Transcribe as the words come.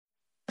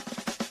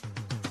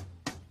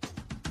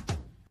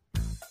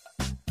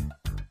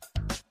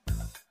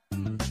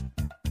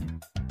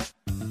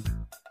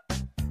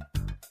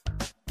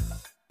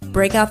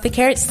Break out the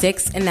carrot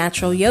sticks and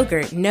natural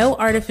yogurt, no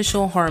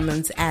artificial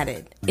hormones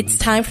added. It's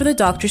time for the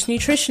Doctor's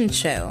Nutrition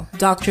Show.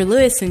 Dr.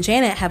 Lewis and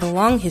Janet have a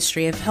long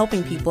history of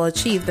helping people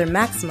achieve their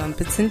maximum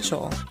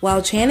potential.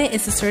 While Janet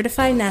is a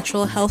certified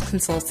natural health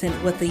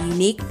consultant with a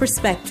unique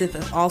perspective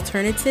of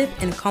alternative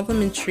and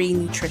complementary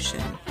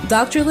nutrition,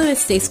 Dr.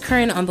 Lewis stays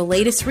current on the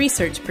latest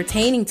research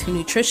pertaining to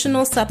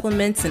nutritional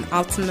supplements and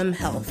optimum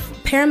health.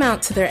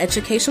 Paramount to their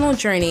educational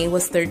journey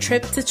was their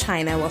trip to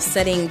China while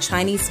studying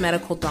Chinese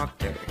medical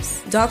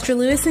doctors. Dr.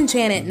 Lewis and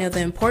Janet know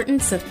the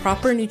importance of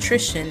proper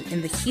nutrition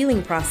in the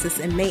healing process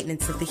and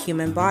maintenance of the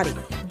human body.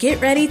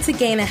 Get ready to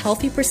gain a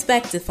healthy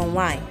perspective on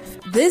life.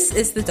 This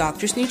is the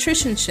Doctor's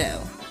Nutrition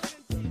Show.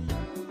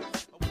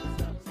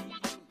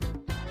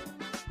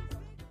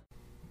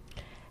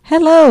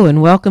 Hello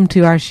and welcome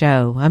to our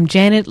show. I'm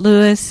Janet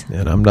Lewis.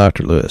 And I'm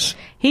Dr. Lewis.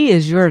 He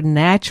is your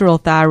natural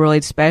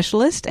thyroid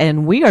specialist,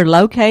 and we are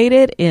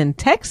located in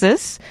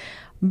Texas,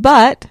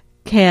 but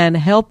can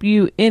help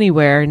you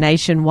anywhere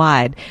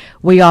nationwide.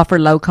 We offer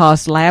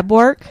low-cost lab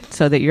work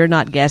so that you're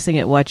not guessing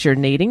at what you're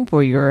needing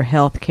for your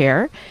health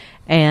care.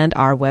 And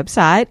our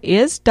website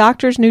is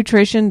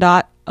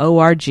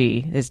doctorsnutrition.org.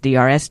 It's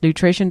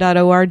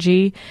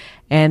drsnutrition.org.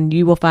 And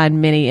you will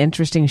find many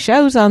interesting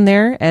shows on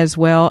there, as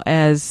well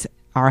as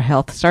our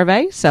health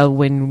survey. So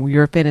when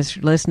you're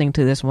finished listening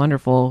to this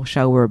wonderful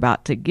show we're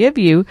about to give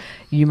you,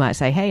 you might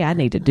say, hey, I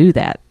need to do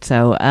that.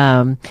 So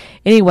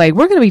anyway,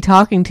 we're going to be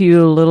talking to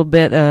you a little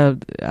bit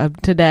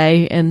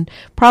today and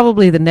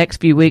probably the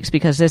next few weeks,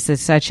 because this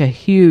is such a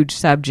huge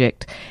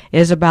subject,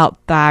 is about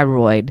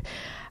thyroid.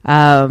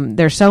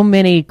 There's so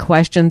many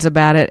questions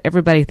about it.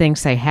 Everybody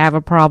thinks they have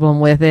a problem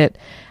with it.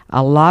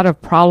 A lot of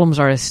problems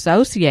are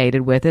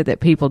associated with it that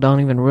people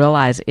don't even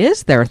realize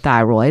is their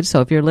thyroid.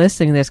 So if you're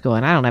listening to this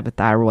going, I don't have a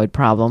thyroid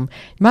problem,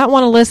 you might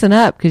want to listen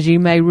up, because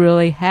you may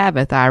really have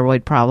a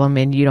thyroid problem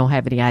and you don't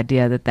have any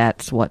idea that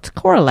that's what's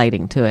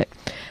correlating to it.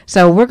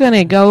 So we're going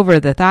to go over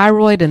the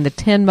thyroid and the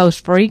 10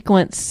 most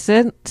frequent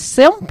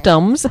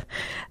symptoms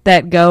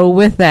that go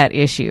with that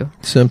issue.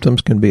 Symptoms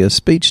can be a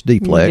speech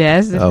deflect.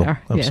 Yes.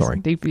 I'm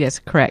sorry. Yes,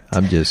 correct.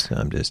 I'm just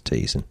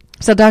teasing.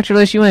 So, Dr.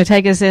 Lewis, you want to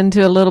take us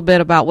into a little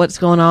bit about what's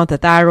going on with the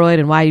thyroid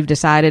and why you've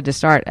decided to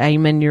start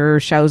aiming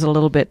your shows a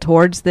little bit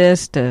towards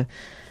this to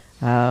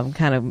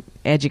kind of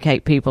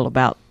educate people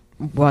about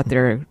what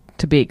they're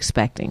to be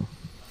expecting?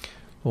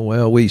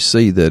 Well, we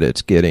see that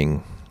it's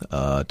getting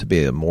to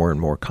be a more and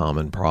more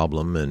common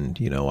problem, and,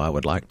 I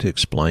would like to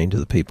explain to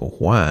the people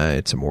why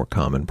it's a more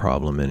common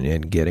problem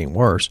and getting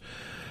worse.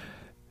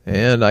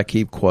 And I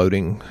keep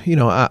quoting,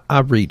 I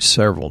read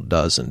several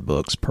dozen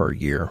books per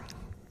year.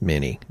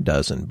 Many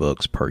dozen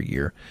books per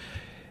year.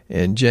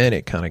 And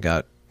Janet kind of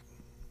got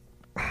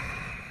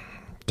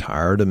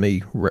tired of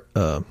me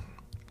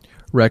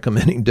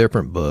recommending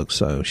different books,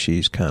 so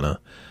she's kind of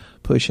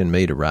pushing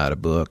me to write a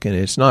book. And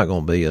it's not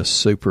going to be a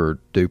super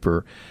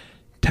duper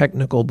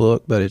technical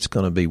book, but it's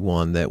going to be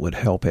one that would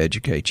help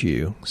educate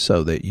you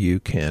so that you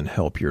can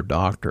help your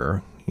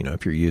doctor,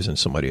 if you're using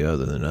somebody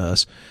other than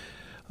us,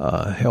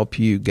 help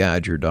you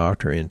guide your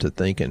doctor into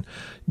thinking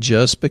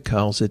just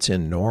because it's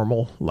in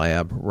normal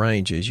lab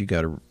ranges. You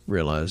got to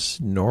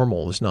realize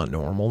normal is not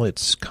normal.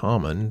 It's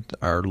common.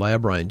 Our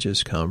lab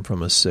ranges come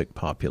from a sick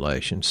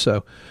population.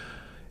 So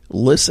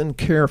listen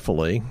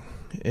carefully.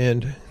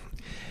 And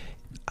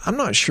I'm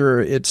not sure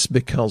it's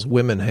because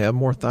women have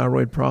more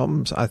thyroid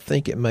problems. I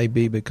think it may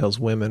be because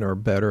women are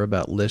better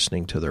about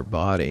listening to their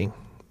body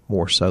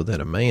more so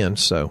than a man.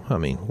 So,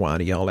 why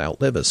do y'all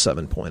outlive us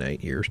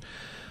 7.8 years?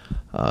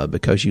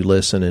 Because you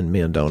listen and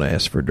men don't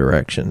ask for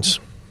directions.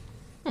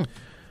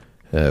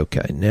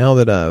 Okay, now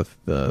that I've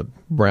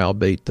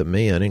browbeat the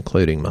men,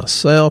 including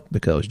myself,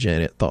 because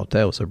Janet thought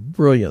that was a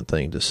brilliant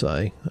thing to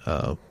say.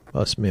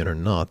 Us men are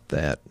not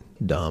that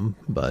dumb,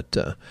 but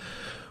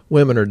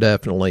women are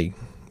definitely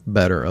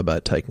better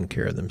about taking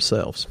care of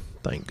themselves.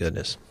 Thank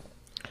goodness.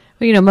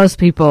 Well, most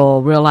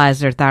people realize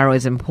their thyroid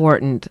is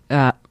important.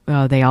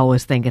 They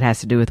always think it has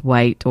to do with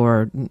weight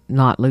or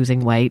not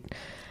losing weight.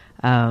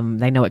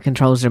 They know it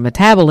controls their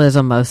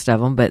metabolism, most of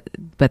them, but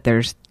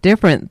there's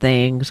different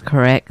things,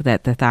 correct,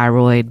 that the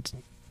thyroid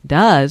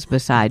does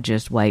besides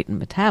just weight and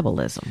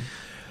metabolism.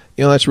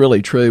 That's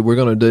really true. We're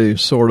going to do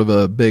sort of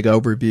a big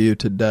overview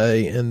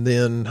today, and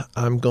then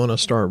I'm going to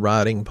start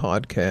writing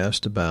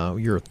podcasts about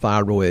your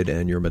thyroid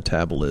and your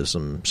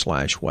metabolism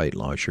 / weight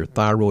loss, your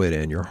thyroid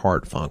and your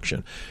heart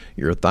function,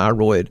 your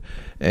thyroid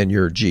and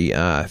your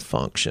GI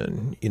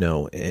function,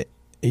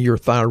 your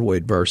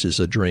thyroid versus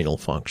adrenal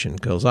function,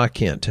 because I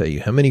can't tell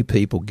you how many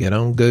people get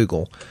on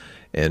Google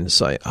and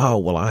say, oh,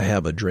 well, I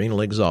have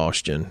adrenal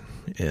exhaustion.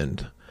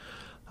 And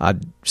I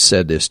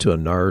said this to a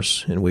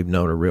nurse, and we've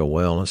known her real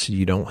well. And I said,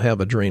 you don't have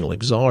adrenal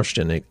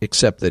exhaustion,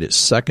 except that it's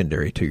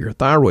secondary to your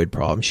thyroid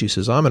problem. She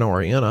says, I'm an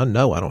RN. I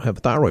know I don't have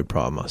a thyroid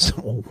problem. I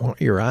said, well, why are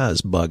your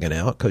eyes bugging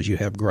out? Because you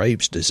have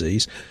Graves'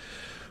 disease,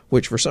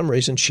 which for some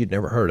reason she'd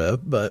never heard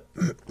of, but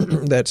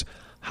that's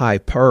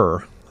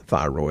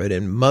hyperthyroid,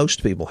 and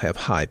most people have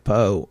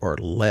hypo or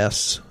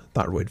less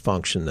thyroid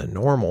function than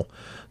normal.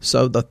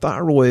 So the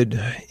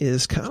thyroid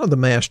is kind of the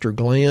master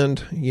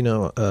gland.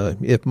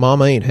 If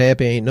mama ain't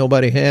happy, ain't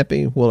nobody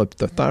happy. Well, if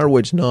the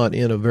thyroid's not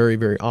in a very,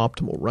 very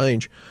optimal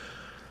range,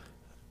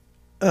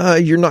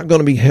 you're not going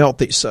to be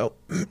healthy. So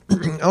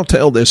I'll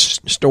tell this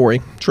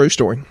story, true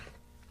story.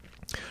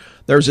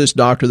 There's this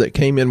doctor that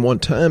came in one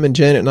time, and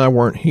Janet and I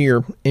weren't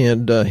here,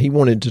 and he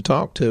wanted to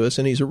talk to us,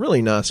 and he's a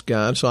really nice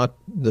guy. So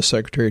the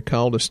secretary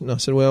called us, and I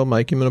said, well,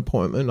 make him an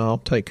appointment, and I'll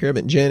take care of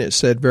it. And Janet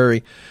said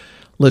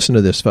listen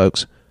to this,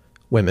 folks,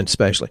 women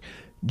especially.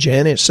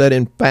 Janet said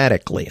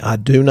emphatically, I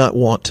do not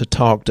want to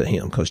talk to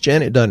him, because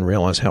Janet doesn't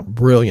realize how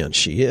brilliant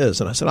she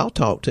is. And I said, I'll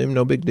talk to him,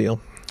 no big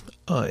deal.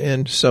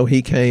 And so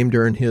he came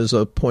during his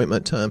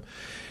appointment time,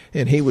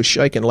 and he was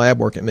shaking lab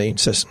work at me and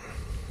says,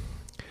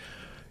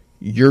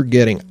 you're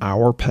getting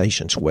our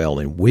patients well,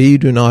 and we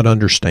do not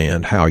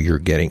understand how you're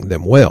getting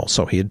them well.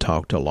 So he had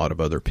talked to a lot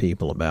of other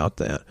people about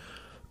that.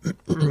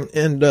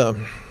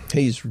 And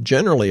he's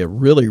generally a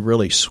really,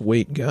 really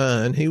sweet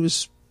guy, and he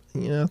was,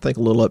 I think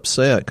a little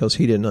upset because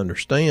he didn't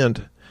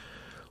understand.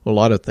 Well, a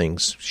lot of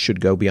things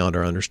should go beyond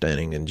our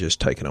understanding and just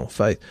take it on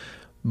faith.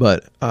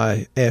 But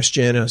I asked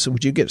Janet, I said,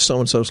 would you get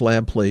so-and-so's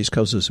lab, please,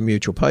 because there's a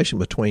mutual patient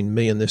between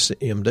me and this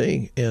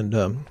MD.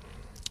 And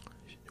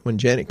when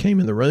Janet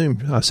came in the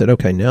room, I said,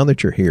 okay, now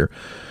that you're here,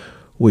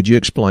 would you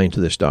explain to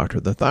this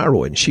doctor the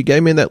thyroid? And she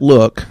gave me that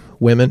look.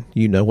 Women,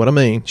 you know what I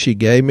mean. She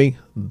gave me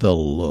the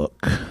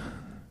look.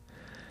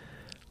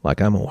 Like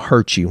I'm going to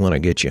hurt you when I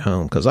get you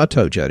home, because I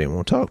told you I didn't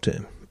want to talk to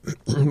him.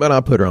 But I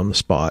put her on the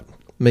spot,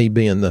 me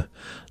being the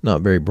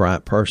not very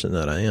bright person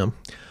that I am.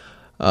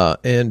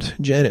 And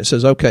Janet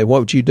says, okay, what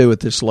would you do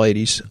with this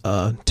lady's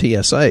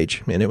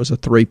TSH? And it was a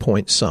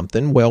 3-point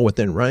something, well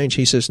within range.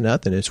 He says,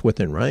 nothing, it's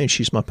within range.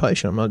 She's my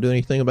patient. I'm not doing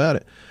anything about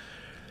it.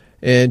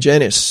 And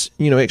Janet's,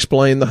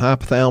 explained the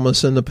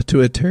hypothalamus and the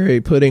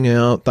pituitary putting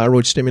out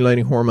thyroid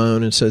stimulating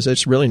hormone, and says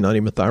it's really not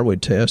even a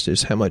thyroid test.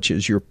 It's how much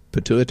is your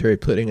pituitary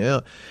putting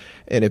out.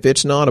 And if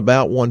it's not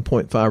about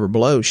 1.5 or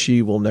below,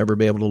 she will never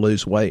be able to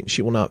lose weight.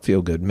 She will not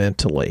feel good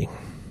mentally.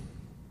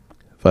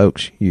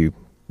 Folks, you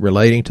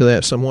relating to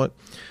that somewhat?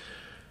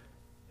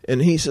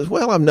 And he says,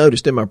 well, I've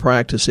noticed in my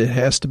practice it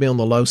has to be on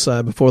the low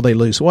side before they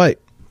lose weight.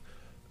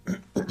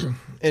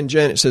 And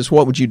Janet says,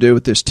 what would you do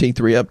with this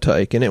T3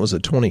 uptake? And it was a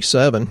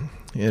 27,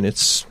 and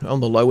it's on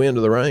the low end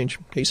of the range.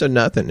 He said,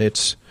 nothing.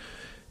 It's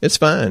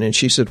fine. And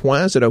she said,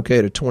 why is it okay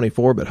at a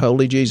 24, but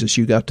holy Jesus,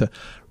 you got to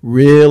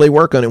really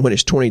work on it when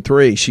it's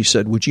 23? She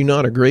said, would you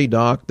not agree,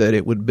 Doc, that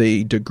it would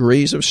be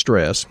degrees of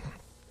stress?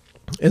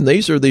 And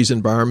these are these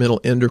environmental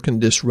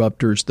endocrine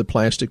disruptors, the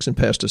plastics and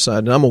pesticide.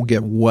 And I'm going to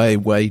get way,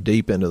 way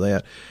deep into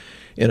that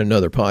in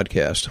another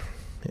podcast,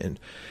 and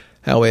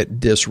how it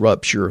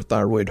disrupts your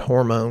thyroid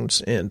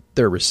hormones and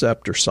their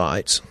receptor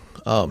sites.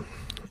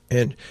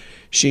 And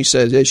she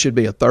says it should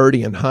be a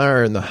 30 and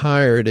higher, and the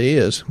higher it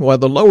is, well,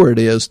 the lower it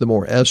is, the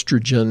more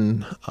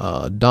estrogen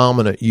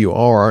dominant you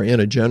are in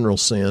a general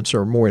sense,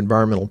 or more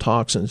environmental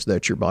toxins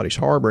that your body's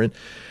harboring.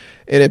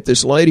 And if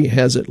this lady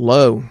has it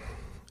low,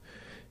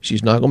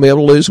 she's not going to be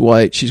able to lose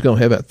weight. She's going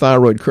to have that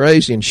thyroid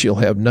crazy, and she'll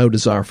have no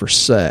desire for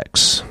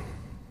sex.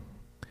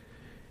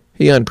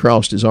 He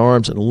uncrossed his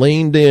arms and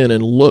leaned in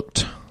and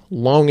looked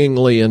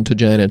longingly into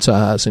Janet's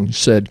eyes and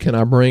said, can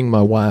I bring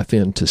my wife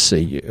in to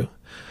see you?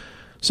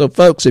 So,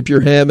 folks, if you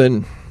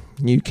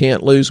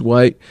can't lose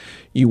weight,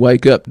 you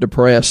wake up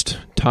depressed,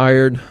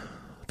 tired,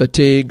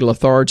 fatigued,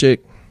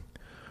 lethargic,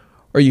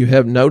 or you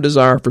have no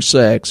desire for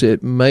sex,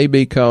 it may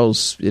be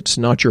because it's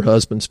not your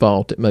husband's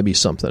fault. It may be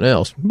something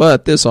else.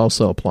 But this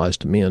also applies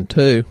to men,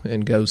 too,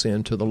 and goes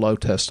into the low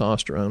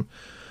testosterone.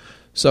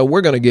 So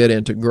we're going to get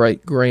into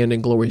great, grand,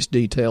 and glorious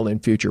detail in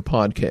future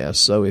podcasts.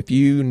 So if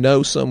you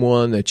know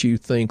someone that you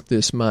think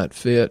this might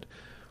fit,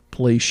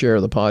 please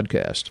share the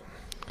podcast.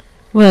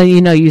 Well,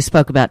 you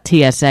spoke about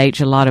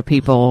TSH. A lot of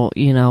people,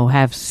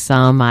 have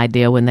some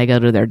idea when they go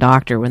to their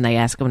doctor, when they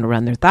ask them to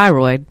run their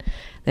thyroid,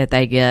 that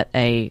they get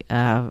a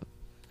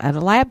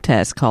lab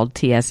test called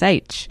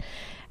TSH.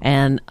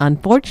 And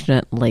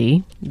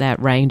unfortunately,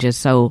 that range is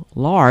so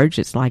large,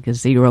 it's like a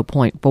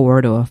 0.4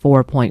 to a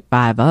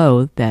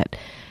 4.50, that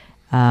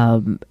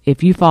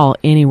if you fall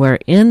anywhere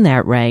in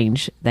that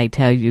range, they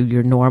tell you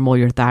you're normal,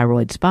 your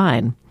thyroid's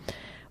fine.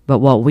 But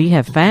what we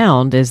have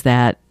found is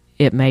that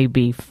it may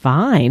be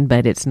fine,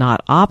 but it's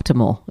not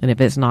optimal. And if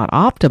it's not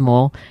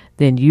optimal,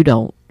 then you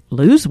don't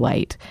lose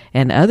weight.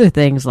 And other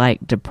things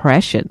like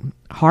depression,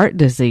 heart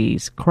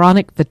disease,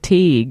 chronic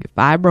fatigue,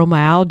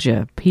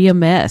 fibromyalgia,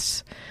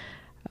 PMS,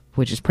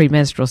 which is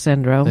premenstrual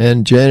syndrome.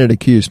 And Janet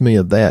accused me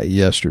of that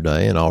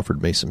yesterday and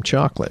offered me some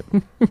chocolate.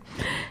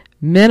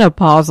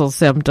 Menopausal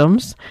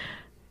symptoms,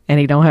 and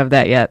he don't have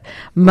that yet.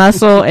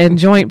 Muscle and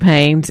joint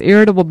pains,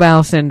 irritable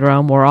bowel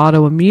syndrome, or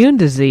autoimmune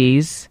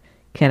disease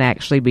can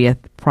actually be a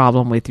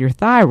problem with your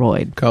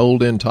thyroid.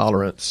 Cold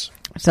intolerance.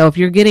 So if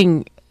you're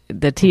getting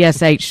the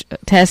TSH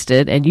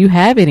tested and you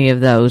have any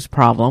of those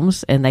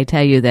problems and they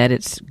tell you that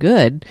it's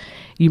good,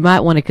 you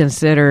might want to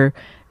consider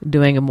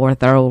doing a more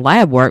thorough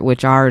lab work,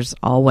 which ours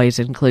always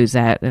includes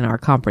that in our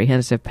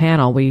comprehensive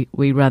panel, we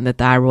run the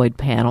thyroid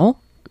panel.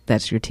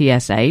 That's your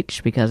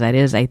TSH, because that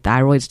is a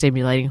thyroid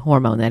stimulating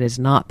hormone. That is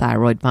not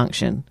thyroid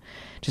function.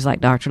 Just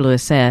like Dr.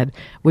 Lewis said,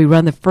 we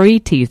run the free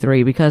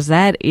T3 because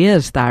that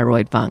is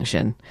thyroid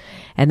function.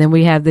 And then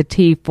we have the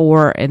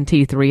T4 and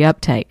T3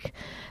 uptake.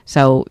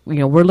 So,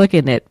 we're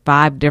looking at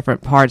 5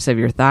 different parts of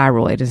your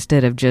thyroid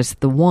instead of just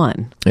the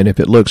one. And if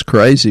it looks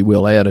crazy,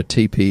 we'll add a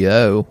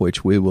TPO,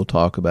 which we will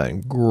talk about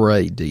in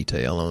great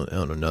detail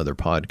on another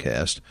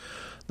podcast,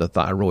 the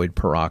thyroid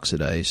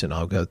peroxidase, and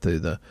I'll go through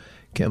the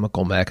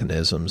chemical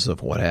mechanisms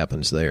of what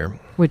happens there.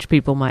 Which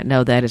people might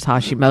know that is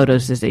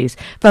Hashimoto's disease.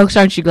 Folks,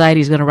 aren't you glad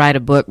he's going to write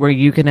a book where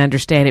you can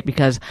understand it,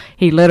 because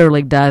he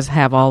literally does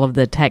have all of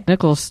the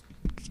technical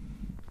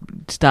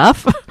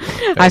stuff.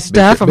 I'm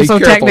so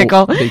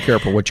technical. Be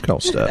careful what you call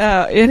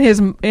stuff.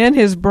 In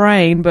his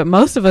brain, but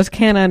most of us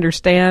can't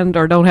understand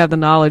or don't have the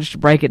knowledge to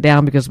break it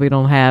down because we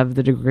don't have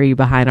the degree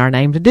behind our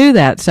name to do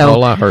that. So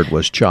all I heard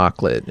was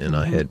chocolate, and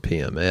I had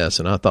PMS,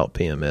 and I thought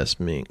PMS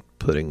meant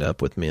putting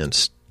up with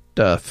men's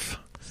stuff.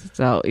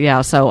 So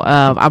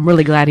I'm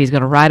really glad he's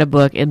going to write a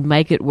book and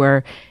make it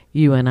where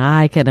you and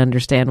I can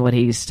understand what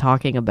he's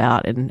talking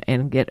about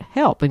and get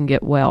help and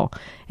get well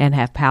and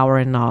have power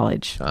and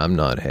knowledge. I'm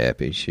not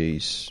happy.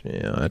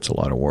 That's a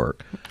lot of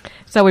work.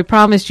 So we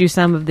promised you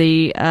some of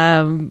the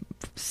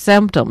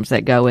symptoms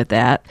that go with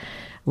that,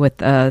 with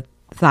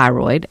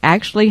thyroid.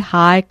 Actually,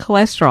 high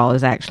cholesterol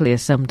is actually a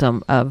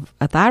symptom of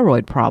a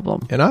thyroid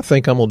problem. And I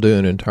think I'm going to do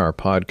an entire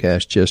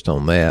podcast just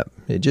on that.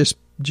 It just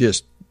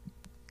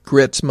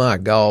grits my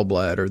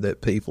gallbladder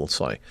that people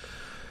say,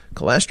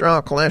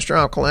 cholesterol,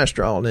 cholesterol,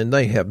 cholesterol, and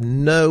they have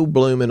no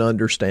blooming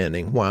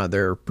understanding why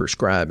they're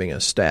prescribing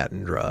a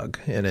statin drug.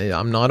 And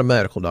I'm not a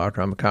medical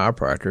doctor, I'm a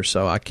chiropractor,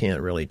 so I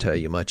can't really tell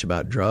you much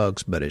about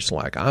drugs, but it's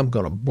like I'm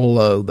going to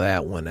blow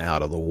that one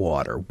out of the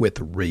water with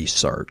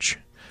research.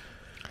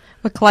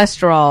 But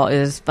cholesterol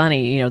is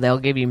funny, they'll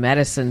give you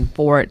medicine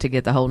for it to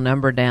get the whole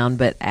number down,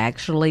 but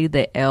actually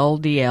the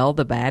LDL,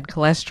 the bad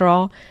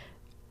cholesterol,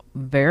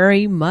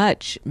 very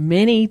much,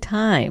 many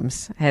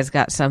times, has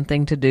got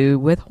something to do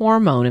with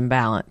hormone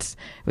imbalance,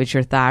 which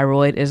your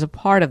thyroid is a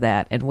part of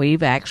that. And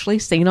we've actually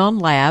seen on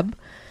lab,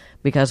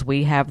 because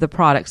we have the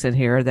products in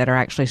here that are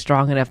actually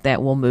strong enough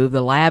that will move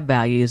the lab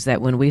values, that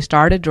when we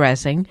start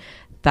addressing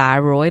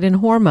thyroid and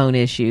hormone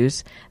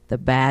issues, the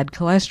bad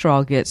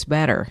cholesterol gets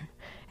better.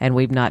 And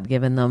we've not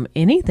given them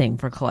anything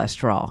for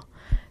cholesterol.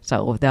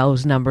 So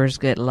those numbers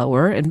get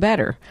lower and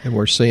better. And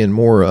we're seeing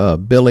more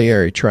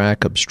biliary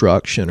tract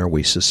obstruction, or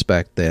we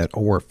suspect that,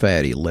 or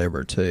fatty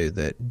liver too,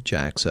 that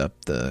jacks up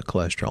the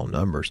cholesterol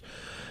numbers.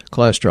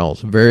 Cholesterol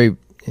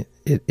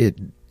is it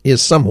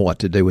is somewhat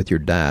to do with your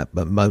diet,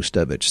 but most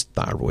of it's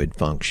thyroid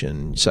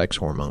function, sex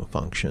hormone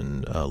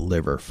function,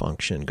 liver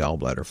function,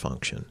 gallbladder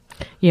function.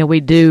 Yeah, we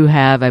do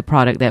have a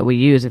product that we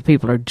use if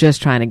people are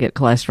just trying to get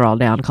cholesterol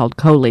down called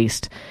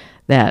Coleast,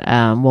 that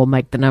will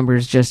make the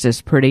numbers just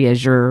as pretty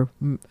as your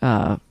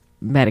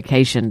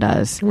medication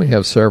does. We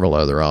have several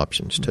other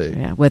options, too.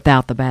 Yeah,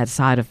 without the bad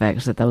side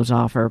effects that those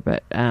offer.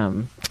 But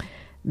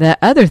the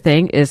other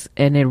thing is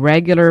an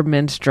irregular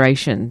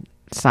menstruation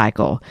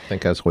cycle. I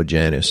think that's what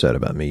Janice said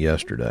about me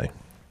yesterday.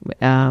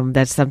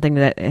 That's something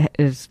that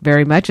is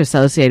very much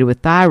associated with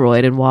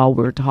thyroid. And while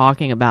we're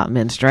talking about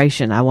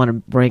menstruation, I want to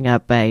bring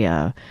up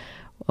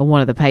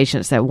one of the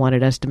patients that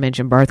wanted us to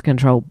mention birth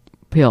control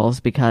pills,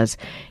 because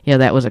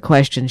that was a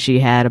question she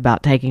had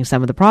about taking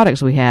some of the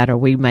products we had. Are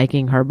we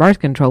making her birth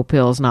control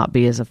pills not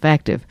be as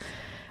effective?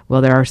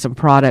 Well, there are some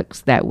products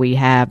that we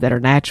have that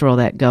are natural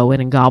that go in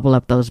and gobble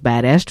up those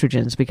bad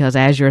estrogens, because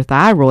as your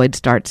thyroid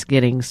starts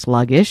getting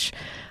sluggish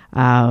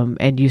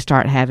and you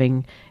start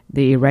having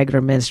the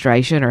irregular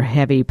menstruation or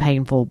heavy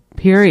painful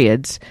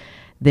periods,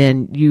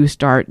 then you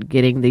start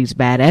getting these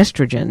bad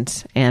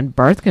estrogens, and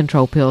birth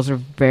control pills are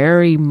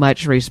very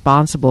much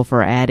responsible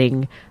for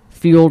adding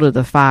fuel to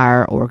the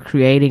fire or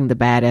creating the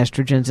bad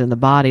estrogens in the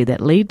body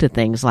that lead to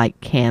things like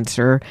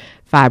cancer,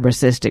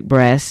 fibrocystic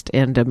breast,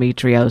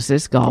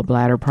 endometriosis,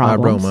 gallbladder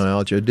problems.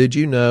 Fibromyalgia. Did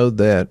you know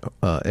that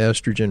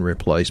estrogen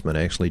replacement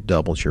actually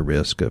doubles your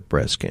risk of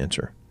breast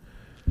cancer?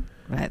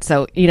 Right.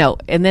 So,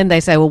 and then they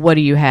say, well, what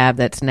do you have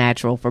that's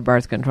natural for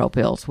birth control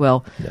pills?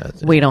 Well,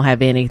 nothing. We don't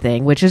have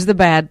anything, which is the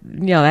bad,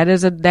 that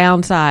is a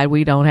downside.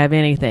 We don't have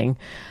anything.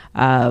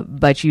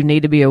 But you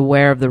need to be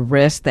aware of the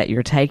risk that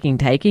you're taking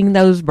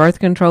those birth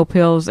control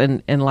pills.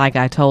 And like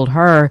I told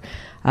her,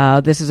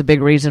 this is a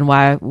big reason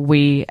why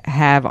we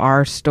have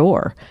our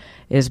store,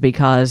 is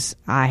because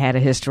I had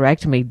a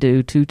hysterectomy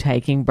due to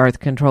taking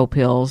birth control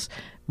pills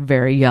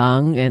very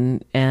young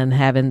and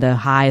having the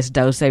highest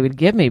dose they would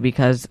give me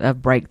because of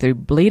breakthrough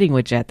bleeding,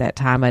 which at that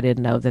time I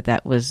didn't know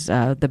that was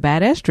the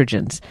bad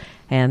estrogens.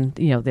 And,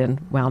 then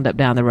wound up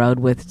down the road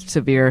with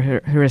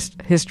severe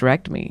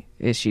hysterectomy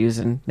issues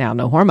and now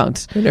no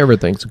hormones. And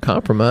everything's a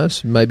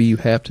compromise. Maybe you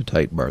have to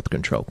take birth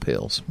control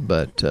pills,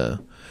 but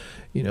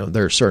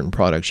there are certain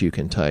products you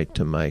can take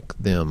to make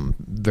them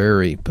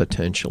very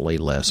potentially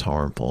less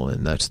harmful,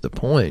 and that's the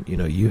point.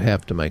 You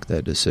have to make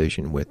that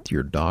decision with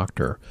your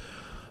doctor.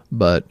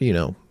 But,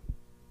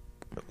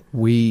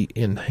 we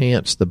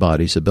enhance the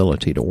body's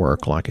ability to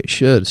work like it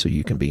should so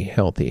you can be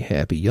healthy,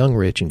 happy, young,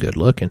 rich, and good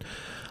looking.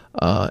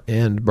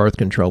 And birth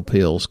control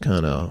pills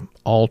kind of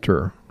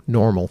alter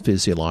normal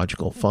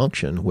physiological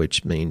function,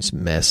 which means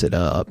mess it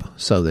up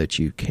so that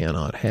you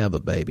cannot have a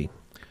baby.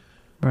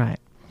 Right.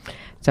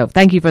 So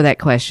thank you for that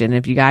question.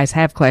 If you guys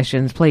have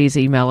questions, please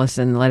email us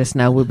and let us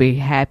know. We'll be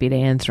happy to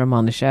answer them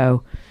on the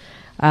show.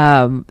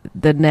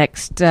 The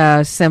next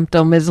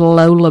symptom is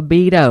low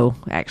libido.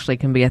 Actually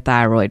can be a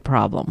thyroid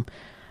problem.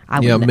 I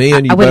wouldn't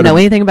know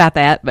anything about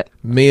that, but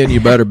men, you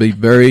better be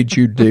very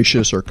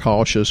judicious or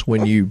cautious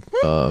when you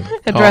talk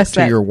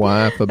to your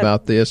wife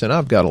about this. And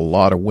I've got a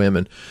lot of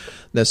women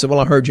that said, "Well,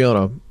 I heard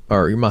you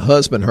my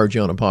husband heard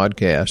you on a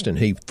podcast, and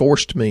he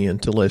forced me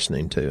into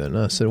listening to it." And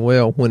I said,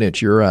 "Well, when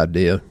it's your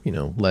idea,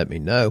 let me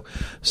know."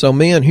 So,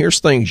 men,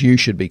 here's things you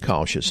should be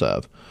cautious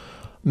of.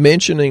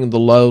 Mentioning the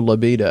low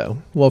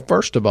libido. Well,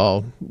 first of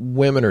all,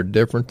 women are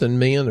different than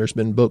men. There's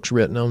been books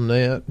written on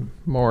that.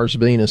 Mars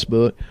Venus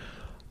book.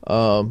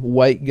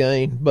 Weight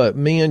gain. But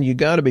men, you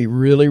got to be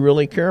really,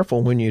 really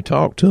careful when you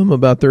talk to them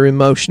about their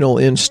emotional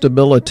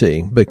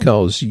instability,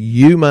 because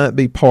you might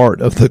be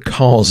part of the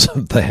cause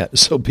of that.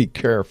 So be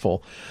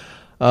careful.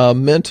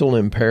 Mental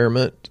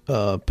impairment,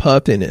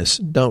 puffiness.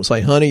 Don't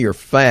say, "Honey, you're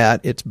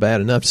fat." It's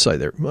bad enough to say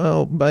that.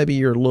 "Well, baby,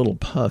 you're a little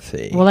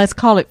puffy." Well, let's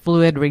call it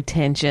fluid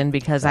retention,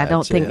 because I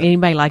don't think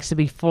anybody likes to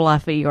be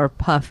fluffy or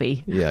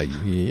puffy. Yeah.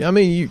 I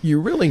mean, you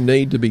really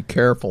need to be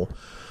careful.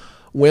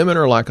 Women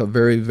are like a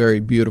very, very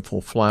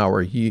beautiful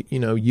flower.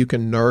 You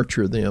can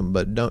nurture them,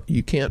 but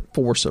you can't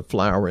force a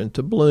flower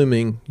into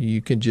blooming. You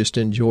can just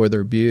enjoy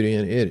their beauty,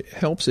 and it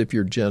helps if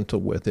you're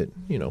gentle with it.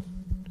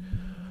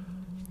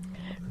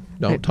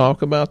 Don't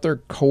talk about their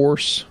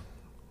coarse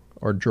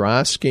or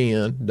dry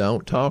skin.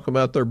 Don't talk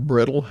about their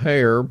brittle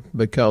hair,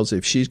 because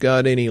if she's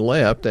got any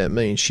left, that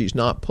means she's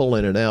not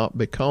pulling it out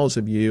because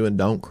of you, and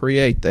don't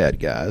create that,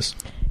 guys.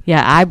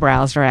 Yeah,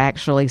 eyebrows are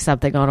actually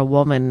something on a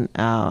woman,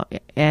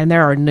 and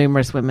there are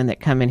numerous women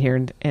that come in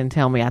here and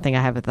tell me, "I think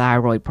I have a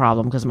thyroid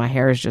problem because my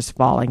hair is just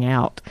falling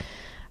out."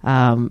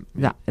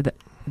 The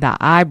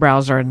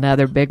eyebrows are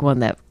another big one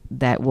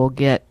that will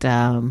get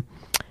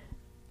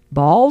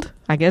bald,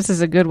 I guess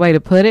is a good way to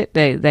put it.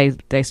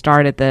 They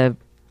start at the,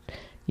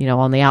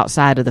 on the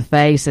outside of the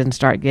face and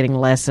start getting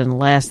less and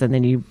less, and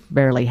then you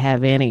barely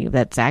have any.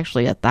 That's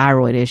actually a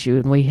thyroid issue.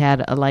 And we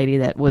had a lady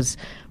that was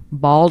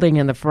balding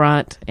in the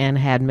front and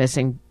had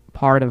missing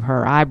part of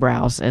her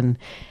eyebrows, and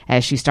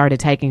as she started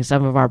taking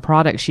some of our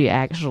products, she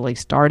actually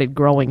started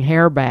growing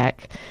hair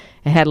back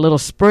and had little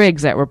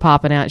sprigs that were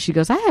popping out. She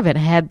goes, "I haven't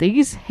had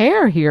these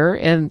hair here,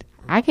 and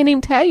I can't even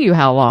tell you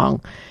how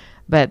long."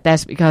 But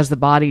that's because the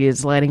body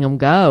is letting them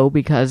go,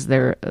 because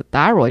their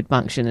thyroid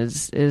function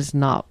is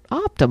not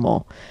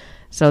optimal.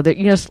 So that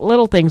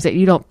little things that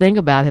you don't think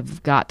about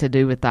have got to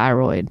do with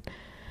thyroid.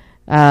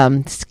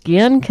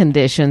 Skin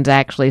conditions,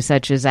 actually,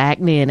 such as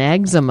acne and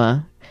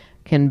eczema,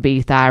 can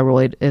be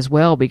thyroid as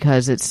well,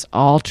 because it's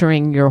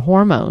altering your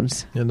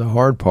hormones. And the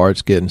hard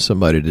part's getting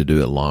somebody to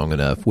do it long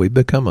enough. We've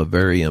become a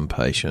very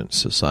impatient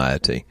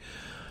society.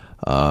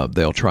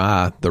 They'll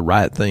try the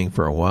right thing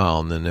for a while,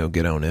 and then they'll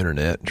get on the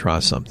internet and try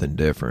something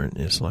different.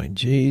 It's like,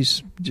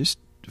 geez, just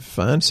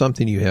find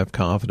something you have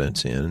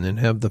confidence in, and then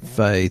have the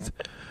faith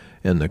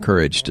and the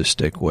courage to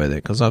stick with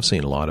it. Because I've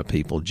seen a lot of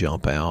people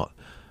jump out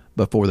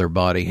before their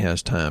body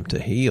has time to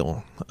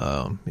heal.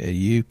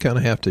 You kind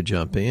of have to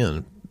jump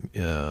in.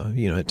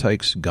 It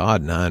takes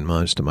God 9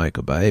 months to make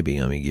a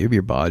baby. I mean, give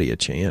your body a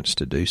chance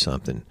to do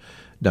something.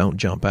 Don't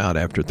jump out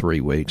after 3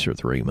 weeks or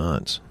 3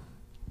 months.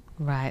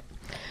 Right.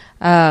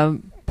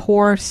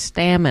 Poor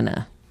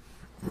stamina.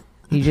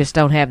 You just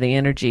don't have the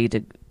energy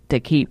to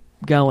keep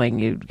going.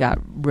 You've got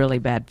really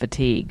bad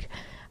fatigue.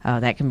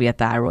 That can be a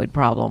thyroid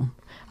problem.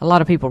 A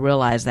lot of people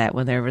realize that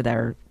whenever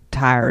they're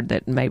tired,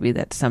 that maybe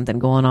that's something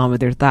going on with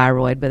their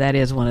thyroid, but that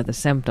is one of the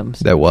symptoms.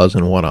 That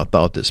wasn't what I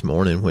thought this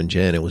morning when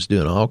Janet was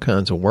doing all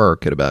kinds of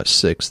work at about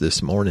 6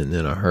 this morning.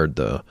 Then I heard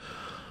the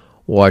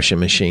washing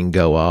machine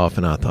go off,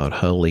 and I thought,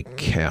 holy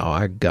cow,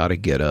 I got to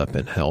get up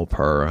and help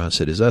her. I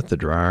said, "Is that the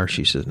dryer?"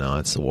 She said, "No,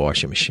 it's the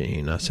washing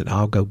machine." I said,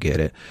 "I'll go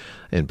get it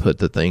and put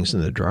the things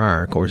in the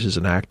dryer." Of course, it's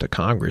an act of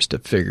Congress to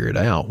figure it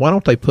out. Why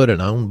don't they put an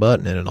on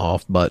button and an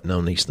off button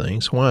on these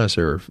things? Why is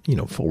there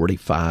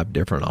 45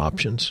 different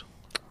options?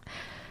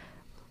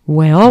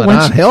 Well,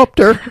 I helped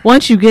her.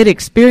 Once you get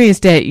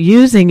experienced at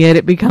using it,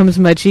 it becomes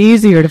much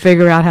easier to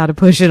figure out how to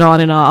push it on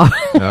and off.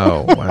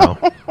 Oh, wow.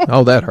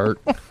 Oh, that hurt.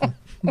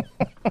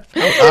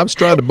 I was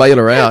trying to bail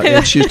her out,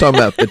 and she was talking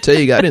about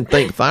fatigue. I didn't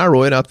think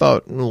thyroid. I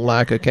thought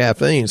lack of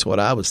caffeine is what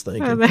I was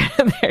thinking.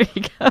 There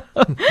you go.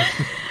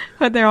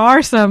 But there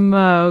are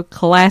some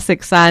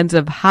classic signs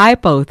of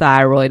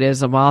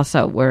hypothyroidism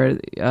also, where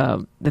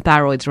the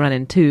thyroid's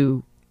running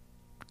too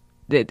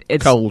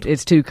cold.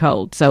 It's too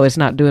cold, so it's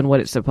not doing what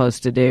it's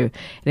supposed to do.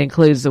 It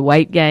includes the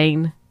weight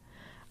gain,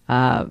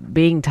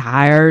 being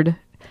tired,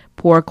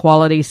 poor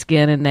quality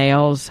skin and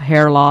nails,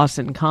 hair loss,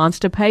 and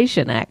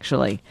constipation,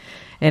 actually.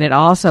 And it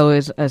also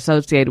is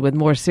associated with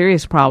more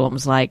serious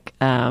problems like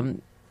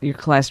your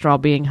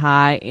cholesterol being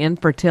high,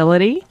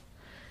 infertility.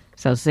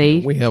 So see,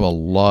 we have a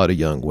lot of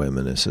young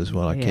women that says,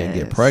 well, I can't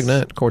get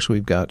pregnant. Of course,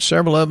 we've got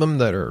several of them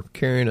that are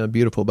carrying a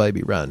beautiful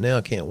baby right now.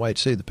 I can't wait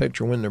to see the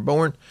picture when they're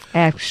born.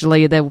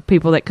 Actually, the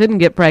people that couldn't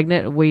get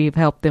pregnant, we've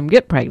helped them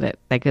get pregnant.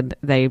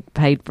 They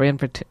paid for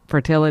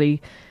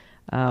infertility,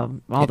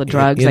 all the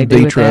drugs they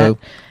do with that.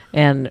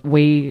 And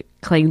we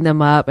cleaned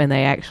them up, and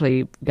they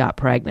actually got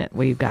pregnant.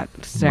 We've got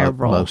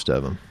several. Most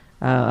of them.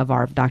 Of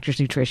our Doctor's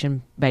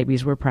Nutrition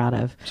babies we're proud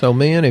of. So,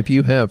 men, if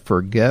you have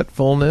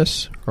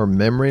forgetfulness or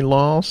memory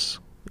loss,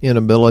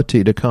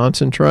 inability to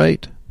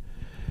concentrate,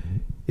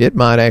 it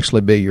might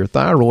actually be your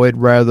thyroid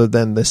rather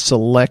than the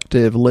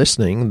selective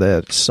listening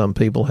that some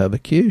people have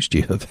accused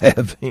you of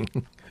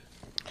having.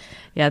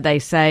 Yeah, they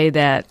say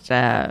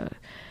that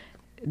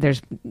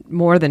there's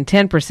more than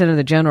 10% of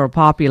the general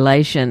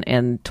population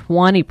and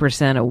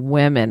 20% of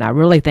women, I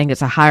really think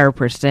it's a higher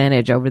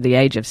percentage over the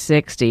age of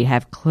 60,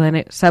 have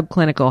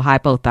subclinical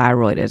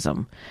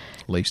hypothyroidism.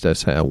 At least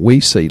that's how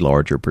we see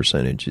larger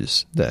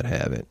percentages that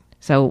have it.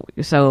 So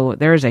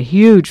there's a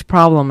huge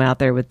problem out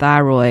there with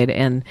thyroid,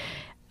 and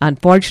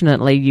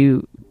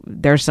unfortunately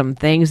there's some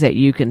things that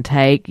you can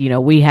take. You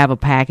know, we have a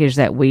package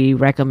that we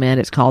recommend.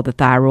 It's called the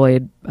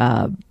Thyroid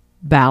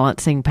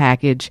balancing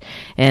package,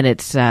 and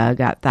it's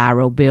got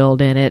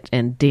ThyroBuild in it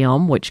and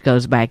DIM, which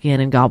goes back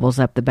in and gobbles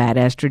up the bad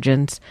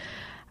estrogens.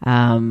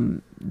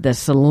 The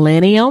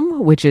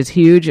selenium, which is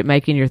huge at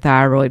making your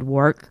thyroid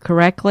work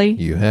correctly.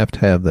 You have to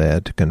have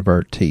that to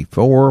convert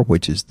T4,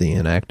 which is the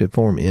inactive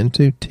form,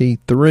 into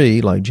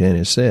T3, like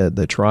Janice said,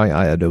 the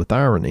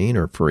triiodothyronine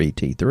or free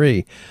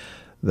T3.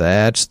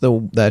 That's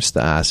the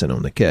icing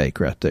on the cake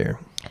right there.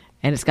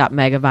 And it's got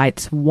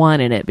megavites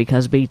 1 in it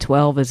because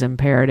B12 is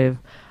imperative.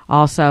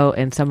 Also,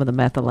 and some of the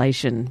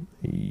methylation.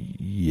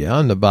 Yeah,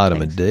 and the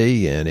vitamin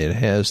D, and it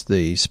has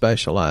the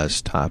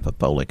specialized type of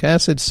folic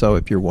acid. So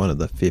if you're one of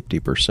the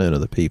 50%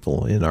 of the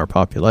people in our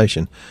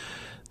population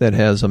that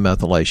has a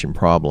methylation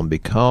problem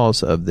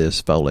because of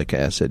this folic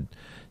acid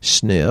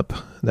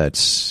SNP, that's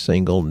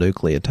single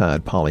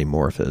nucleotide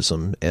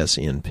polymorphism,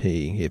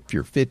 SNP, if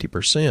you're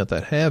 50%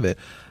 that have it,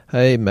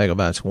 hey,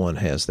 Megavites 1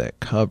 has that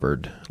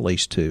covered, at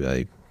least to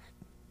a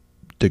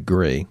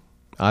degree.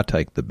 I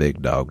take the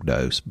big dog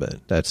dose,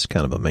 but that's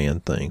kind of a man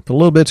thing. A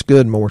little bit's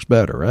good, more's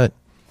better, right?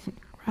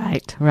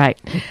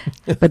 Right.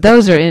 But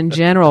those are, in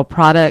general,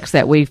 products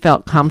that we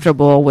felt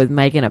comfortable with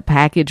making a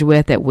package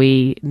with that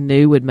we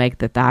knew would make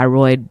the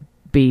thyroid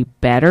be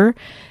better.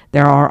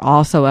 There are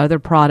also other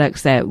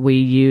products that we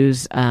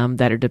use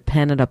that are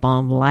dependent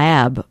upon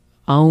lab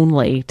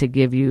only to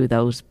give you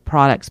those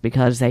products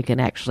because they can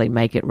actually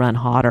make it run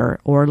hotter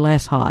or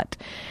less hot.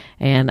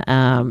 And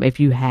if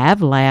you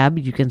have lab,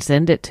 you can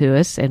send it to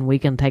us and we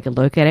can take a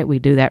look at it. We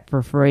do that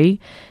for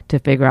free to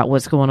figure out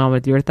what's going on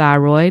with your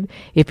thyroid.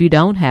 If you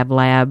don't have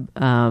lab,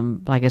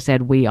 like I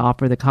said, we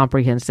offer the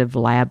comprehensive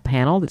lab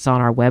panel that's on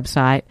our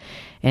website,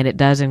 and it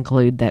does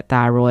include that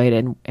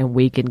thyroid, and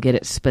we can get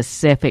it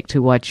specific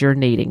to what you're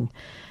needing.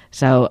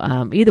 So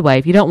either way,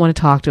 if you don't want to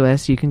talk to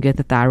us, you can get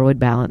the thyroid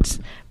balance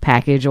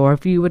package, or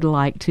if you would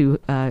like to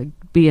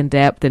be in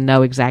depth and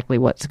know exactly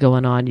what's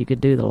going on, you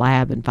could do the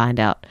lab and find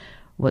out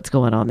what's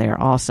going on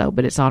there also.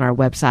 But it's on our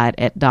website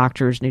at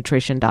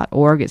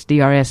doctorsnutrition.org. It's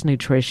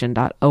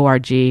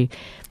drsnutrition.org,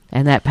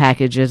 and that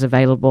package is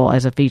available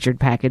as a featured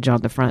package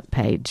on the front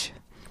page.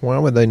 Why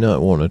would they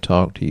not want to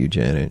talk to you,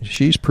 Janet?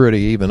 She's pretty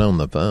even on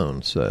the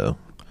phone, so...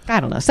 I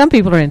don't know. Some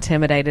people are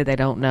intimidated. They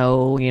don't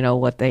know,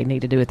 what they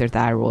need to do with their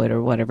thyroid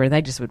or whatever.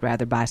 They just would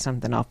rather buy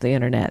something off the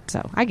internet.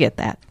 So I get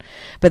that.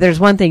 But there's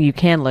one thing you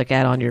can look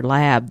at on your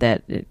lab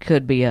that it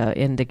could be an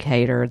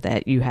indicator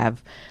that you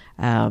have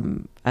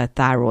a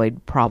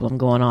thyroid problem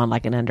going on,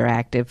 like an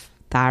underactive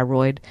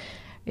thyroid,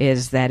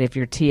 is that if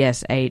your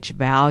TSH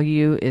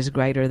value is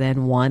greater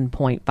than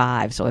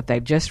 1.5. So if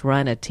they've just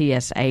run a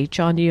TSH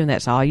on you and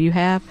that's all you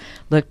have,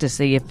 look to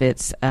see if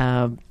it's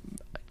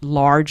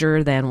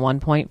larger than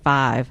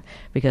 1.5,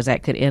 because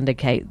that could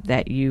indicate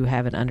that you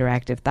have an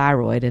underactive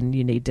thyroid and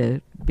you need to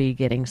be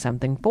getting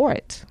something for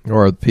it.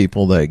 Or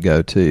people that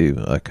go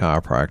to a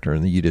chiropractor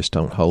and you just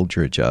don't hold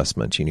your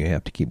adjustments and you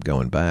have to keep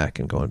going back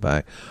and going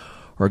back.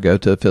 Or go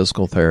to a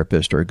physical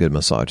therapist or a good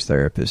massage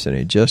therapist and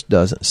it just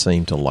doesn't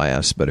seem to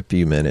last but a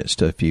few minutes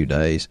to a few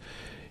days.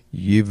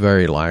 You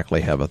very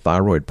likely have a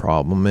thyroid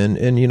problem.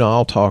 And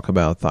I'll talk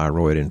about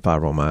thyroid and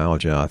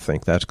fibromyalgia. I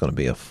think that's going to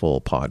be a full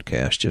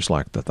podcast, just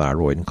like the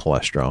thyroid and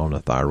cholesterol and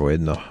the thyroid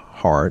and the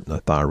heart and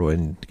the thyroid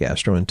and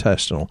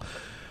gastrointestinal.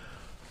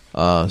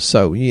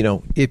 So,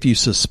 if you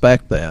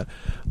suspect that,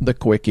 the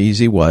quick,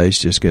 easy way is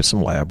just get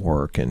some lab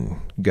work and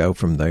go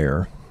from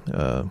there.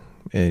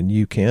 And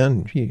you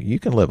can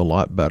live a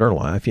lot better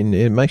life. And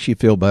it makes you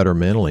feel better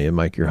mentally and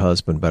make your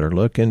husband better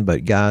looking.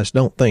 But guys,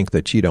 don't think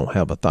that you don't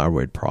have a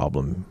thyroid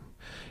problem.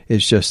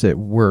 It's just that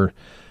we're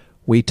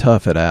we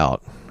tough it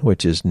out,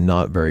 which is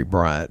not very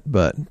bright.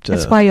 But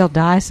that's why you'll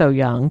die so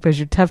young, because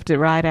you toughed it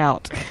right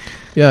out.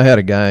 Yeah, I had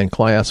a guy in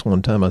class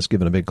one time. I was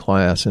giving a big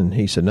class, and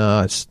he said,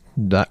 "No,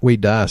 we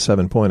die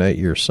 7.8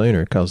 years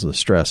sooner because of the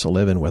stress of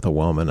living with a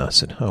woman." I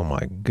said, "Oh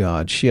my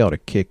God, she ought to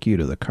kick you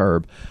to the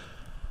curb."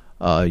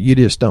 You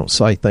just don't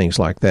say things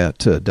like that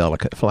to a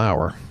delicate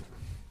flower.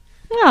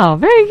 Oh,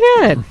 very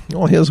good.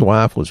 Well, his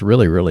wife was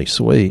really, really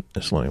sweet.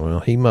 It's like,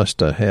 well, he must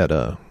have had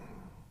a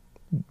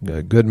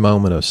good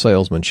moment of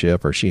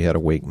salesmanship, or she had a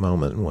weak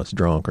moment and was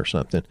drunk or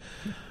something.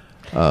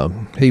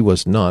 He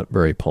was not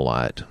very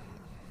polite.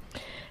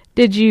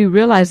 Did you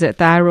realize that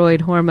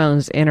thyroid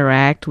hormones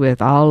interact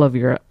with all of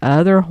your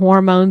other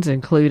hormones,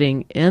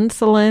 including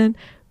insulin,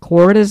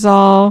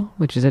 cortisol,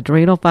 which is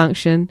adrenal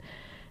function,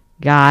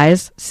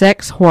 guys,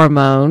 sex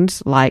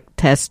hormones like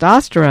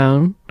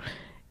testosterone,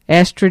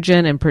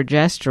 estrogen, and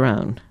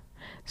progesterone?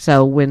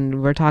 So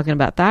when we're talking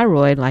about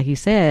thyroid, like you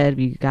said,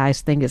 you guys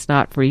think it's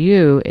not for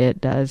you,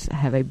 it does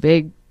have a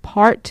big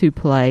part to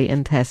play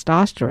in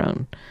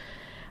testosterone.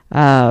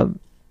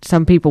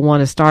 Some people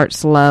want to start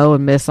slow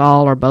and miss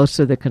all or most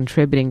of the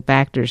contributing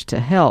factors to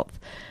health.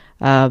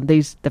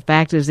 The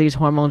fact is these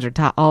hormones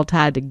are all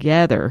tied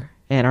together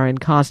and are in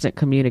constant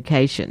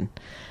communication.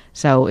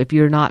 So if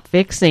you're not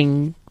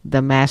fixing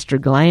the master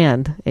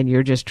gland and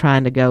you're just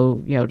trying to go,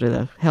 to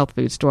the health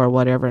food store or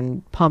whatever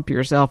and pump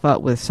yourself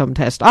up with some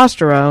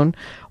testosterone,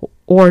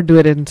 or do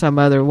it in some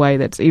other way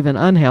that's even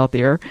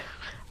unhealthier,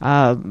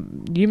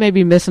 you may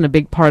be missing a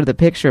big part of the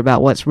picture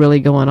about what's really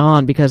going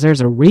on, because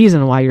there's a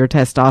reason why your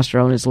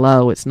testosterone is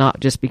low. It's not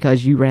just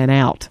because you ran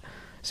out.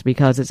 It's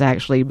because it's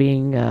actually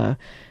being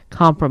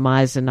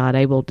compromised and not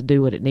able to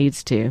do what it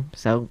needs to.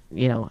 So,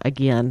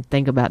 again,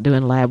 think about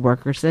doing lab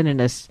work or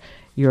sending us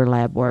your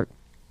lab work.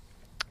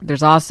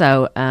 There's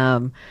also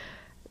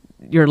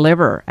your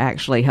liver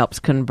actually helps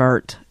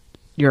convert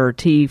your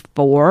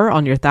T4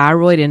 on your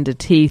thyroid into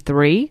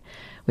T3,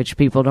 which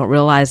people don't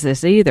realize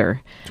this either.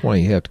 That's why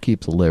you have to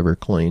keep the liver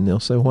clean. They'll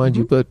say, "Why'd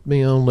you put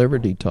me on liver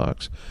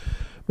detox?"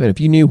 Man,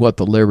 if you knew what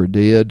the liver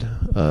did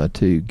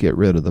to get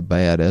rid of the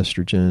bad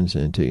estrogens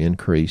and to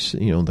increase,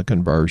 the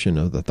conversion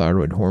of the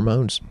thyroid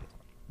hormones,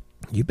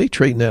 you'd be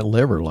treating that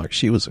liver like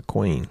she was a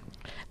queen.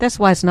 That's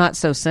why it's not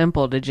so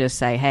simple to just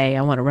say, "Hey,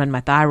 I want to run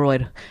my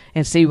thyroid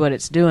and see what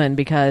it's doing,"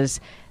 because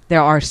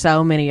there are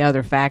so many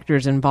other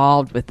factors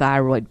involved with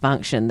thyroid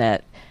function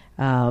that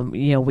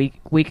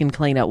we can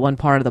clean up one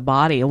part of the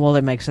body, and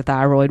it makes the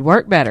thyroid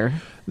work better.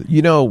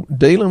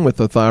 Dealing with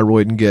the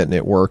thyroid and getting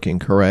it working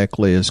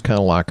correctly is kind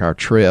of like our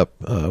trip.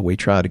 We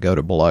tried to go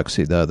to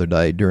Biloxi the other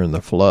day during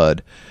the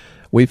flood.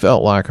 We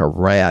felt like a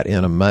rat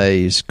in a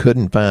maze,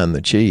 couldn't find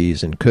the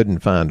cheese and couldn't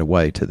find a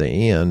way to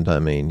the end. I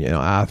mean,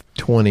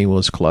 I-20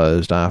 was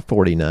closed,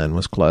 I-49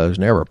 was closed,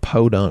 and there were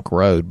podunk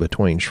road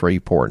between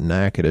Shreveport and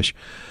Natchitoches.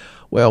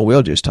 Well,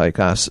 we'll just take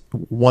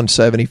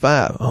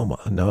I-175. Oh,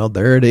 no,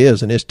 there it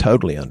is, and it's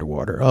totally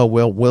underwater. Oh,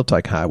 well, we'll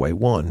take Highway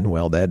 1.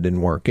 Well, that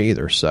didn't work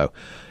either. So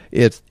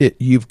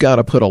you've got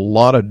to put a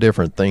lot of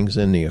different things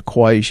in the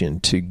equation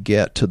to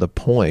get to the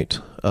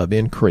point of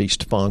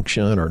increased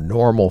function or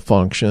normal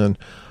function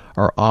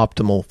or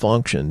optimal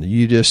function.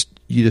 You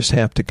just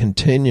have to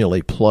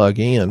continually plug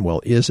in,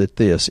 well, is it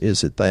this,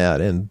 is it that?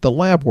 And the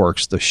lab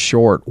works the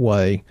short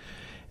way,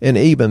 and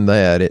even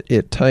that,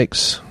 it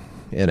takes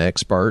an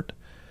expert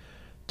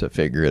to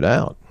figure it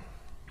out.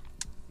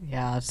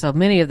 Yeah, so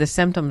many of the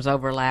symptoms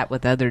overlap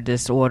with other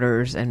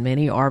disorders, and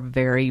many are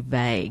very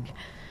vague.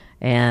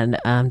 And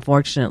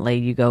unfortunately,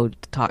 you go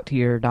to talk to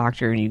your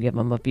doctor and you give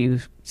him a few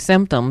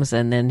symptoms,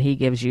 and then he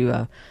gives you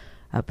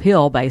a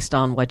pill based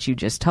on what you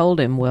just told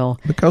him. Well,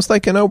 because they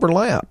can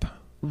overlap.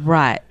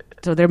 Right.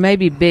 So there may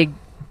be big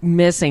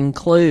missing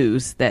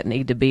clues that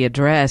need to be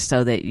addressed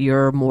so that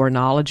you're more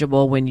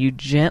knowledgeable when you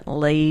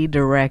gently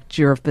direct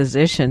your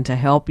physician to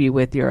help you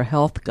with your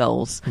health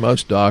goals.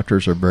 Most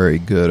doctors are very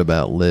good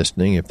about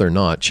listening. If they're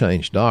not,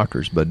 change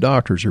doctors. But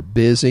doctors are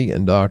busy,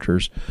 and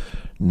doctors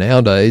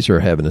nowadays are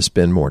having to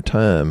spend more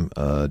time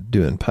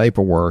doing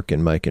paperwork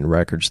and making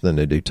records than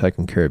they do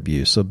taking care of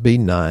you. So be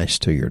nice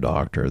to your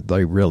doctor.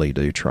 They really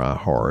do try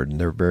hard,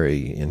 and they're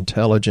very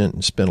intelligent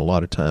and spend a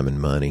lot of time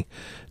and money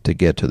to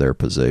get to their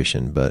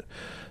position. But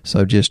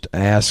so just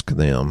ask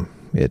them.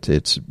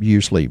 It's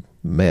usually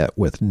met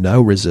with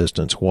no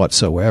resistance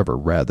whatsoever,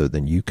 rather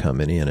than you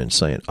coming in and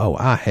saying, "Oh,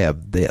 I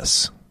have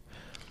this."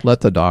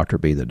 Let the doctor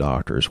be the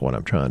doctor is what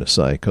I'm trying to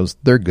say, because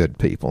they're good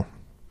people.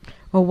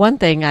 Well, one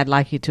thing I'd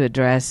like you to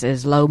address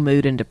is low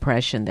mood and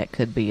depression that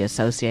could be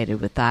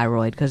associated with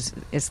thyroid, because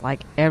it's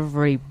like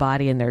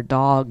everybody and their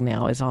dog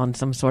now is on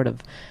some sort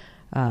of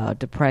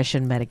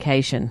depression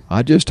medication.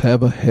 I just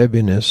have a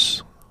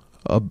heaviness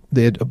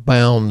that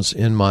abounds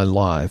in my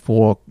life.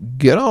 Well,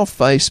 get off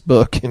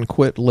Facebook and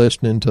quit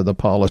listening to the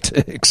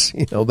politics.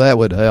 That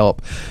would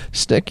help.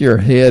 Stick your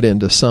head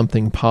into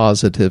something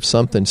positive,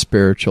 something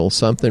spiritual,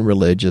 something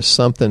religious,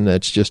 something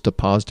that's just a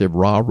positive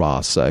rah-rah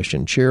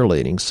session,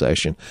 cheerleading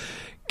session.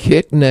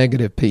 Kick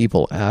negative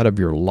people out of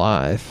your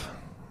life.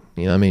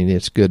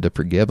 It's good to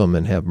forgive them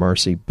and have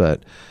mercy,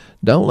 but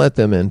Don't let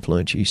them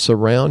influence you.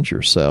 Surround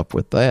yourself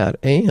with that,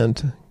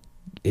 and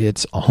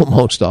it's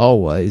almost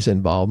always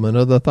involvement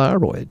of the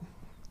thyroid.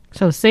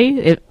 So see,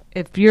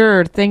 if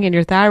you're thinking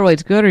your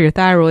thyroid's good or your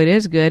thyroid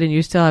is good and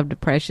you still have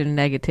depression and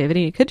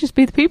negativity, it could just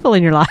be the people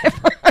in your life.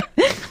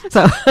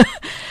 So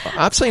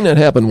I've seen that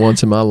happen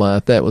once in my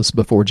life. That was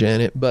before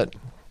Janet, but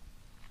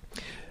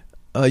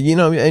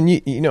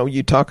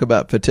you talk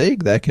about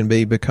fatigue. That can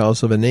be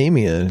because of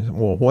anemia.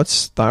 Well,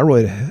 what's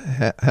thyroid?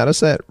 How does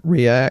that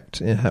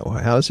react? And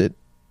what's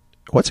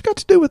it got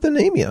to do with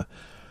anemia?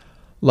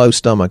 Low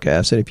stomach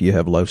acid. If you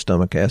have low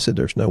stomach acid,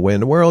 there's no way in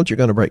the world you're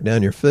going to break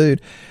down your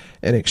food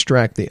and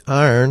extract the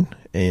iron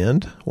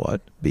and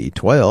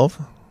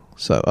B12.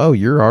 So,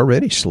 you're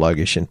already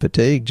sluggish and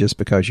fatigued just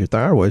because your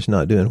thyroid's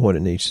not doing what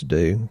it needs to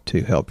do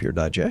to help your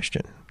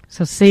digestion.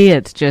 So see,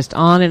 it's just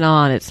on and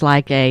on. It's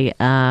like a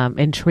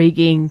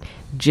intriguing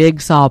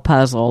jigsaw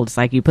puzzle. It's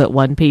like you put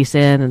one piece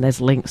in and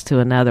there's links to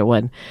another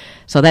one.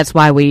 So that's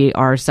why we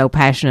are so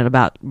passionate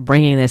about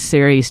bringing this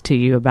series to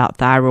you about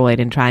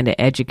thyroid and trying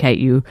to educate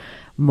you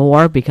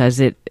more, because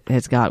it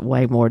has got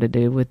way more to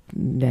do with,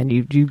 than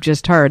you've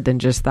just heard, than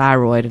just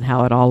thyroid and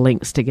how it all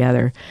links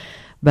together.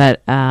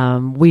 But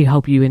we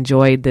hope you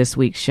enjoyed this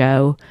week's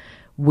show.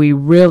 We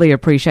really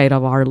appreciate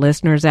all our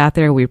listeners out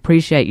there. We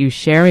appreciate you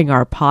sharing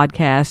our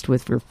podcast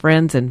with your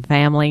friends and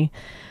family.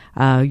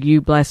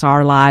 You bless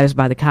our lives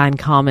by the kind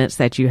comments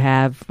that you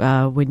have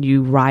when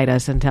you write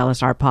us and tell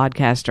us our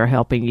podcasts are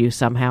helping you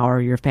somehow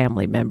or your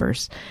family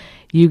members.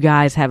 You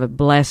guys have a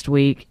blessed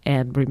week,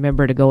 and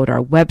remember to go to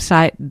our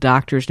website,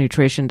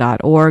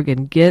 doctorsnutrition.org,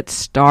 and get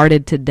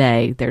started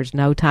today. There's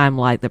no time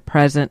like the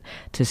present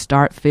to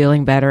start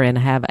feeling better and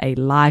have a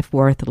life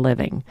worth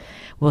living.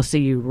 We'll see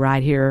you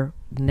right here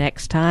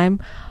next time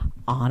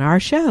on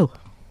our show.